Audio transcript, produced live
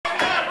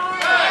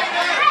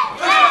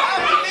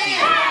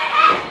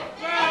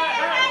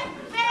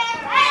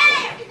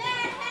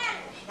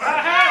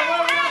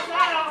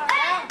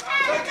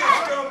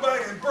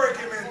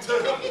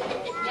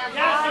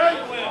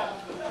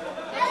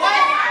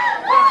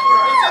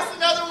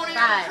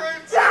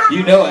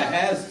You know it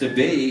has to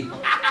be.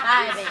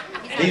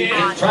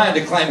 He's trying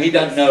to claim he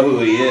doesn't know who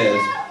he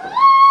is.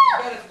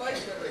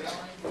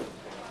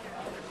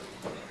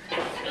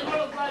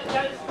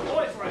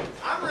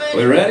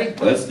 We ready?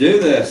 Let's do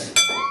this.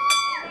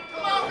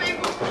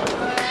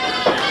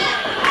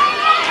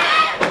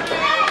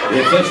 The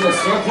official's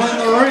circling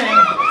the ring.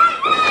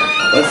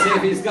 Let's see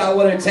if he's got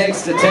what it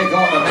takes to take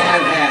on the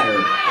Mad Hatter.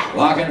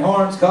 Locking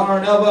horns, collar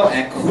and elbow,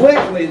 and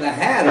quickly the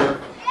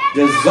Hatter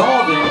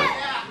dissolving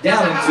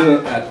down into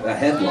a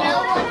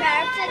headlock.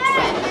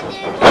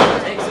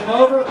 Takes him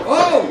over.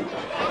 Oh!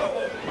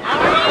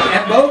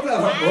 And both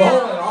of them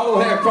rolling all the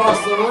way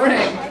across the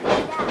ring.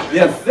 The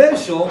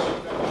official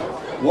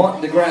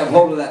wanting to grab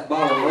hold of that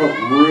bottom rope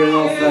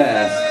real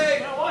fast.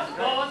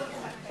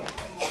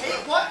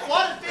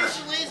 What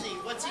official is he?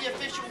 What's the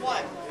official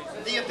what?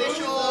 The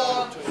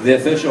official... The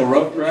official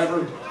rope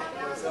driver?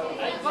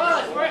 Hey,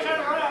 Buzz, where's that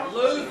around?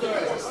 Loser.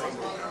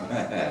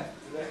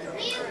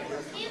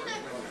 He's the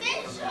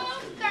official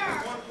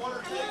girl.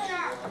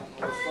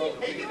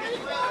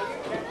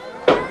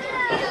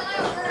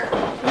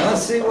 Now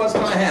let's see what's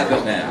going to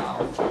happen now.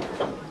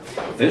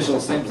 Official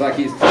seems like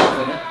he's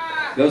confident.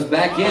 Goes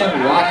back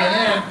in, locking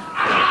in.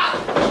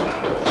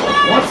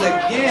 Once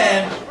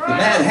again, the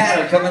Mad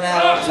Hatter coming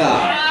out on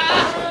top.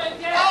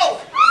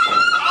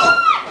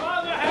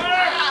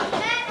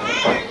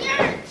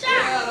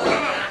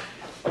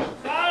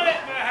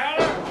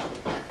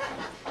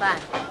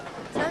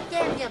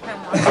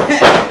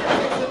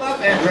 Picks him up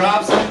and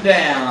drops him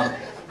down.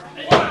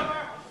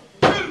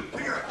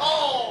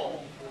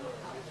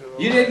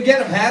 You didn't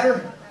get him,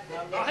 Hatter?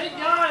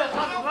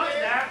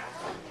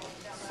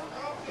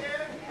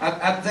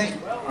 I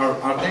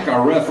think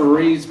our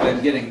referee's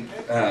been getting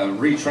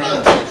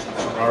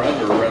retranslations from our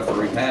other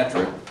referee,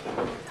 Patrick.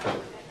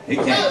 He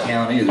can't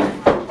count either.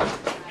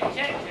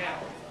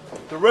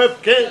 The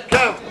ref can't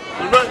count.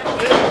 The ref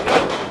can't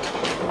count.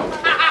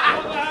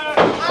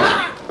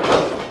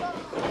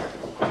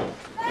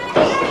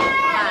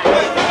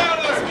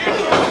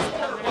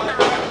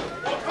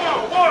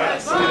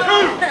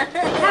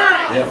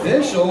 The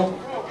official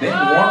being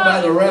warned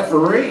by the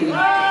referee.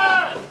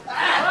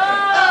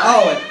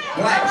 Oh, and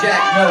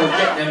Blackjack Miller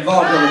getting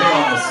involved over here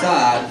on the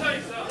side.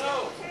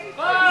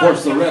 Of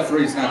course, the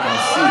referee's not going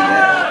to see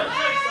that.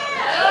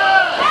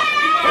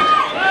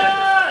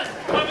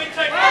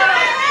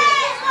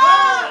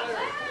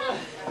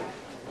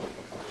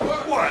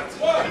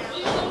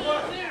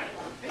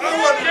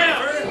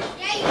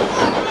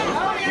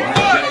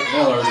 Blackjack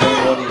Miller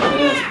doing what he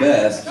does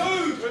best.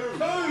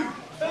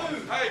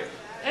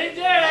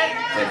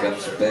 Take up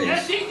space.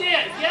 Yes, he did.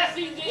 Yes,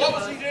 he did. What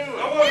was he doing?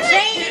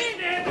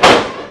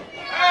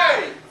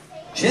 Hey!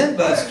 Chin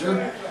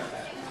buster.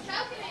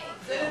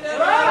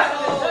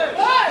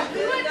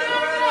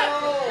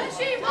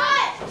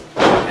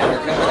 Hatter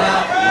coming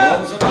out,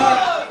 rolls him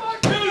up.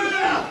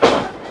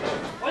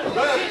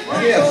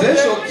 And the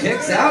official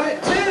kicks out at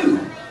 2.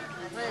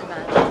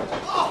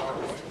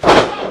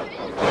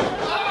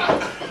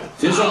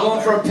 Official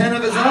going for a pin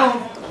of his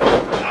own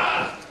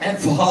and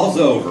falls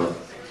over.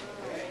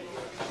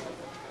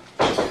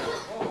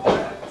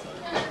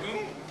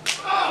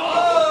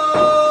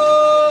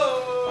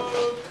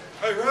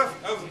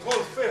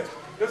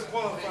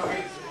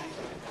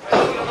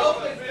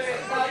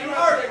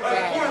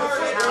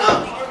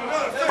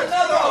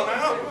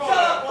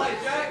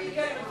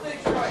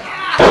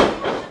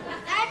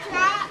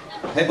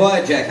 Hey,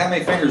 Blackjack, how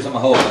many fingers am I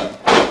holding up?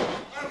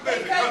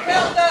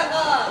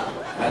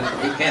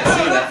 He can't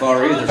see that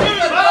far either. 1,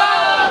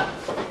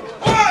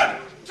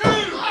 2.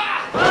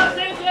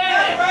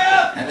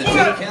 And the 2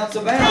 counts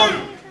abound.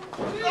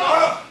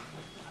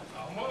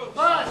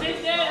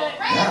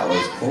 That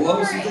was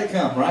close as they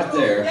come right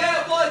there.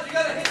 Yeah, Buzz, you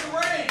gotta hit the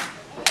ring.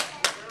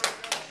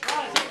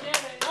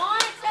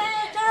 1, 2,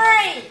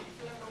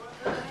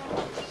 3.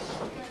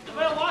 You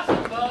better watch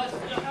it, Buzz.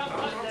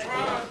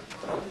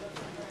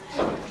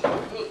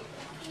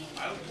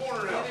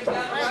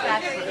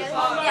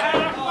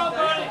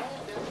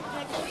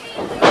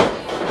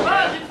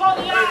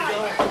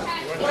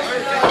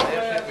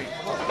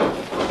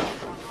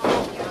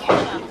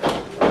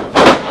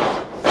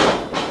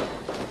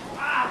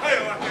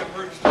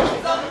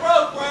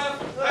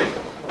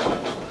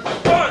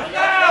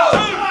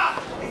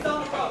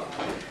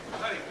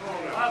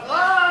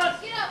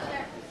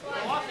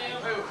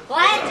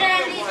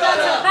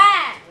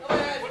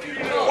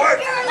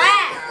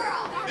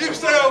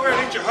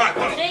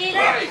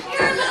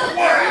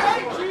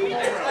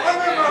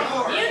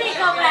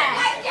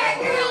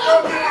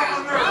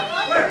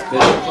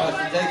 Official tries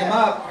to take him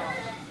up.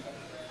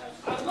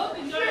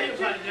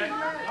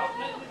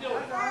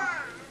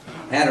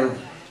 Hatter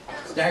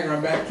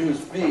staggering back to his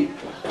feet.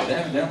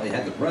 Evidently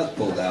had the breath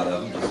pulled out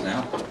of him just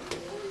now.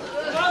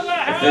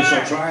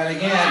 Official trying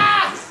again.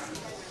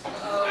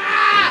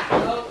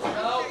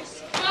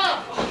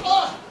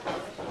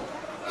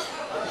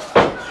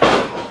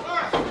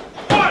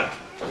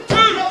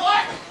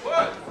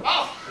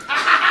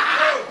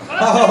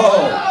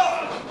 Oh!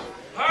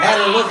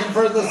 Hatter looking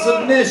for the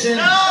submission.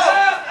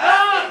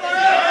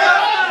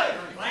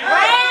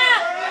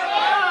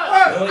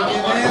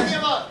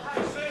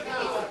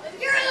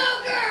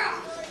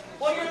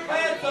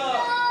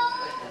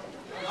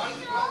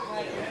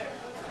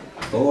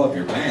 Pull up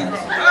your pants.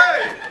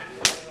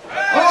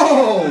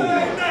 Oh!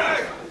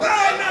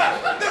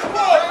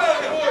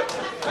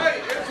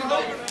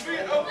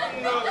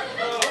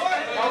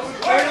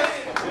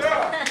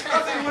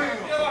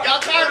 Y'all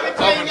tired of me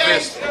playing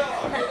games?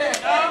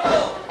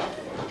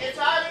 It's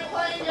tired of me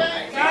playing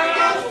games?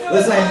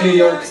 This ain't New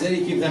York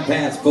City. Keep them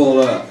pants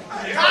pulled up.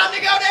 Time to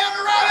go down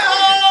the rabbit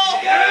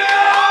hole!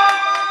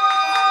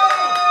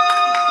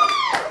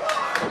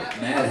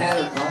 Mad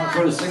Hatter calling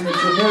for the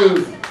signature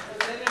move.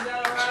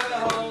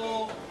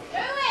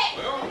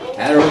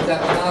 Hatter with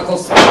that maniacal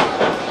smile.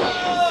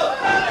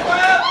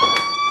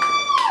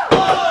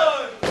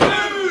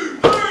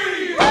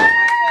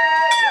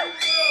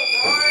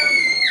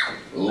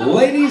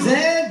 Ladies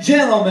and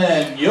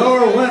gentlemen,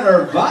 your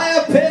winner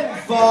via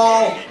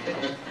pinfall,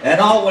 and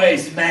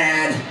always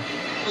mad,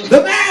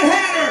 the Mad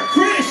Hatter,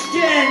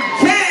 Christian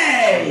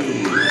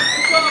K.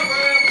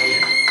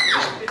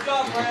 Good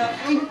job, Ralph.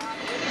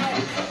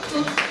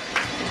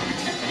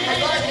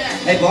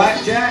 Hey,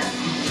 Blackjack.